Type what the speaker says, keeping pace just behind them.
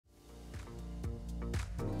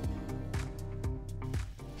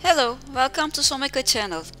Hello, welcome to Someka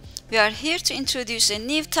channel. We are here to introduce a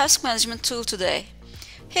new task management tool today.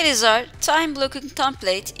 Here is our time blocking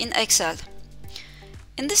template in Excel.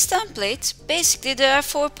 In this template, basically there are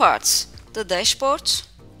four parts: the dashboard,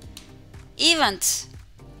 event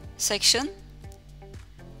section,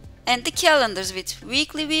 and the calendars with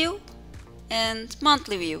weekly view and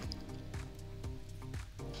monthly view.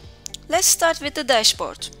 Let's start with the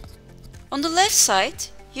dashboard. On the left side,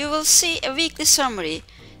 you will see a weekly summary,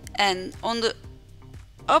 and on the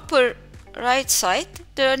upper right side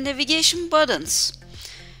there are navigation buttons.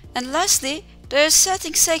 And lastly, there is a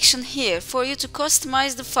settings section here for you to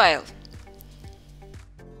customize the file.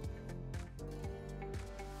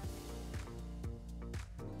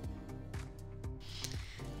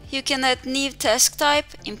 You can add new task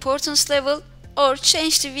type, importance level, or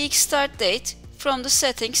change the week start date from the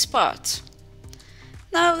settings part.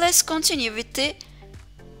 Now let's continue with the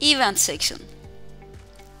event section.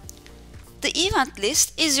 The event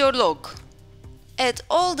list is your log. Add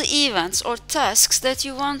all the events or tasks that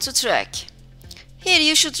you want to track. Here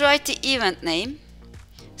you should write the event name,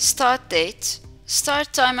 start date,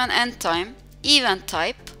 start time and end time, event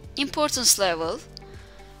type, importance level,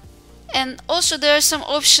 and also there are some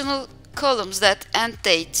optional columns that end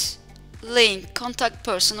date, link, contact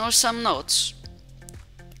person, or some notes.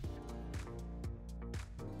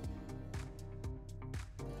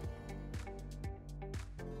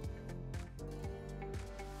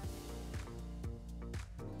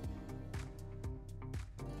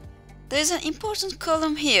 There is an important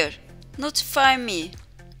column here, Notify Me.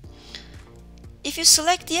 If you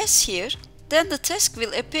select yes here, then the task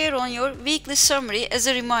will appear on your weekly summary as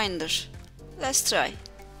a reminder. Let's try.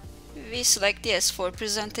 We select yes for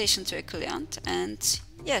presentation to a client and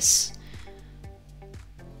yes.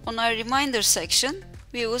 On our reminder section,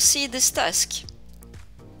 we will see this task.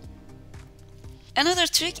 Another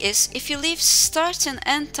trick is if you leave start and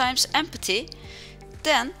end times empty,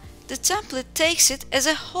 then the template takes it as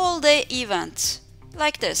a whole day event,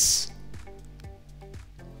 like this.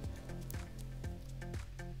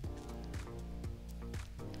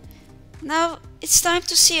 Now it's time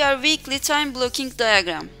to see our weekly time blocking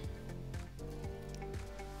diagram.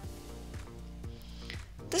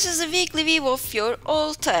 This is the weekly view of your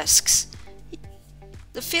all tasks.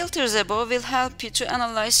 The filters above will help you to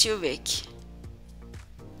analyze your week.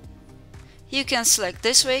 You can select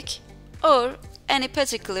this week or any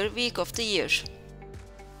particular week of the year.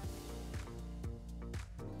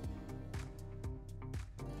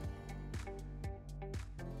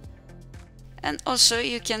 And also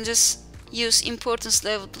you can just use importance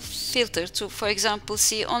level filter to, for example,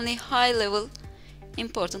 see only high level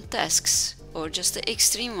important tasks or just the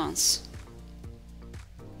extreme ones.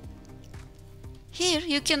 Here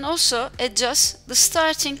you can also adjust the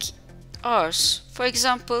starting hours. For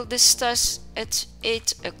example, this starts at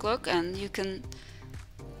 8 o'clock and you can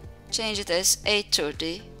change it as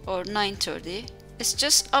 8:30 or 9:30. It's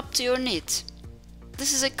just up to your need.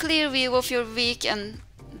 This is a clear view of your week and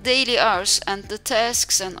daily hours and the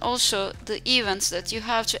tasks and also the events that you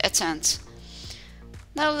have to attend.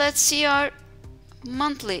 Now let's see our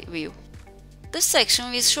monthly view. This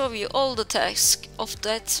section will show you all the tasks of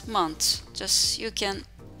that month. Just you can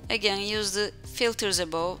again use the filters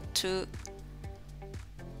above to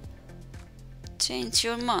change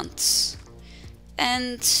your months.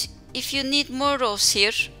 And if you need more rows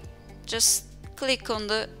here, just click on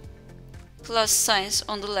the plus signs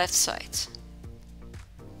on the left side.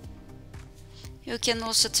 You can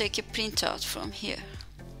also take a printout from here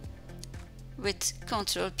with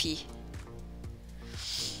Ctrl P.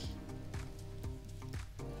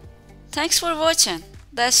 Thanks for watching.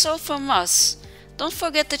 That's all from us. Don't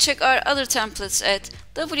forget to check our other templates at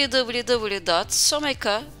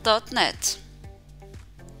www.someka.net.